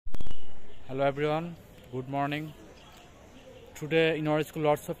Hello everyone, good morning. Today in our school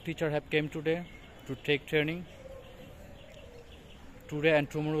lots of teachers have came today to take training. Today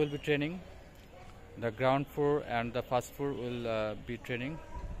and tomorrow will be training. The ground floor and the first floor will be training.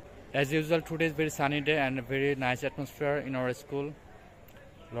 As usual, today is very sunny day and a very nice atmosphere in our school.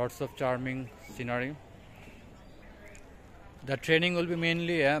 Lots of charming scenery. The training will be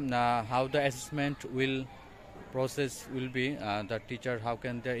mainly how the assessment will process will be the teacher, how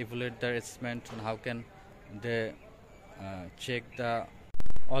can they evaluate their assessment and how can they check the.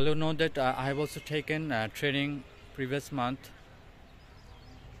 All you know that I have also taken training previous month,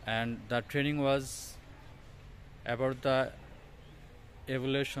 and the training was about the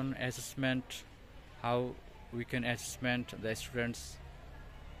evaluation assessment, how we can assessment the students.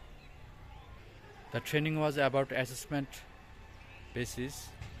 The training was about assessment basis,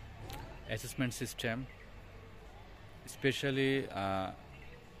 assessment system, especially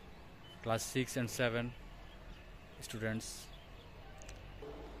class 6 and 7 students.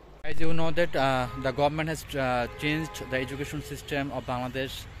 As you know that the government has changed the education system of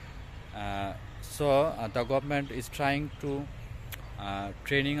Bangladesh, so the government is trying to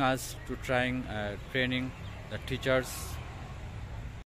training the teachers